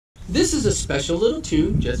This is a special little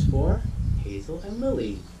tune just for Hazel and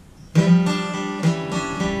Lily.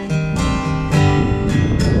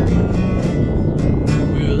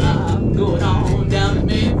 Well, I'm going on down to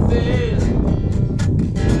Memphis,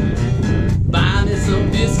 buying me some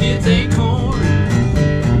biscuits and corn.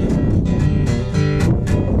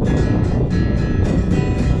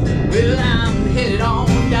 Well, I'm headed on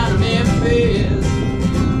down to Memphis,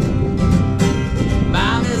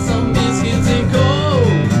 buying me some biscuits and corn.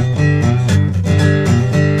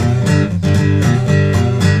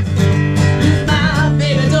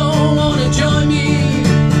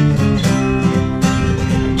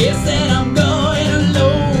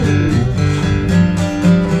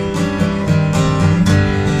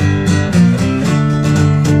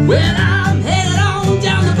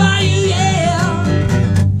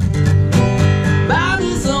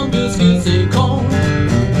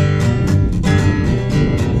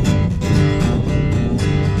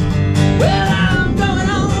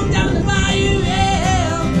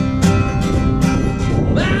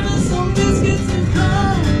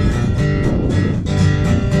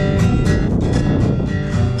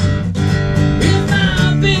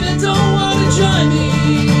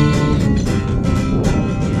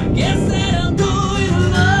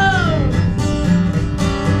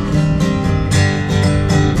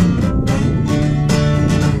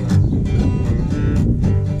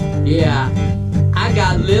 Yeah, I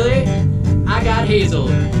got Lily, I got Hazel,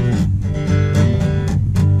 and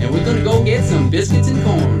we're gonna go get some biscuits and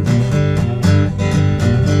corn.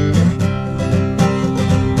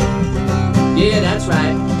 Yeah, that's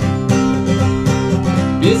right,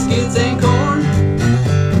 biscuits and corn.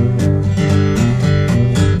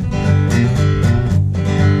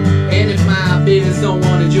 And if my babies don't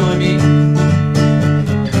wanna join me,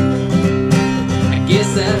 I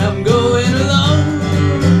guess that I'm going alone.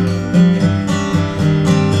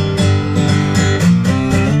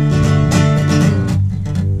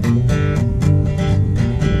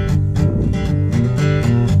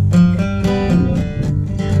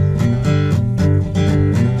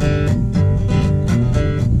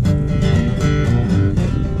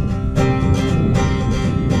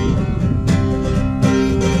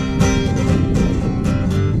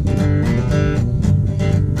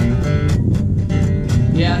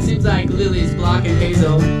 Yeah, it seems like Lily's blocking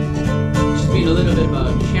Hazel. She's being a little bit of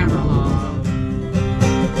a camera hog,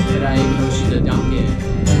 but I even know she's a donkey.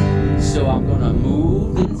 So I'm gonna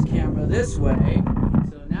move this camera this way,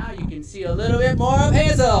 so now you can see a little bit more of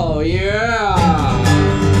Hazel. Yeah!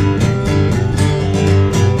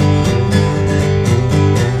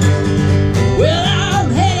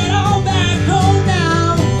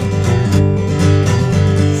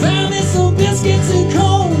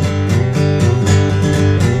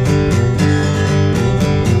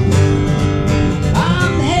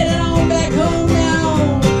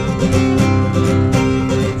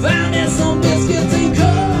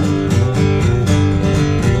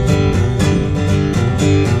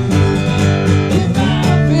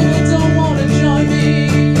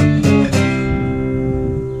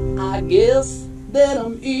 Guess that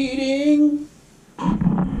I'm eating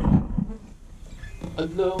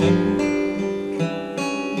alone.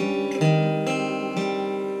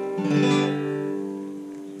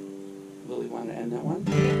 Lily wanted to end that one.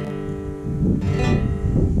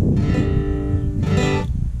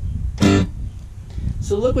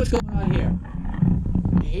 So look what's going on here.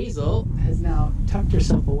 Hazel has now tucked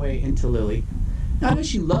herself away into Lily. Now I know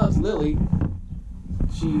she loves Lily.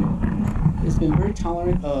 She has been very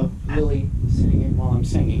tolerant of Lily singing while I'm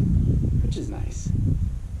singing, which is nice.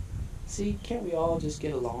 See, can't we all just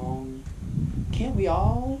get along? Can't we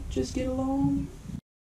all just get along?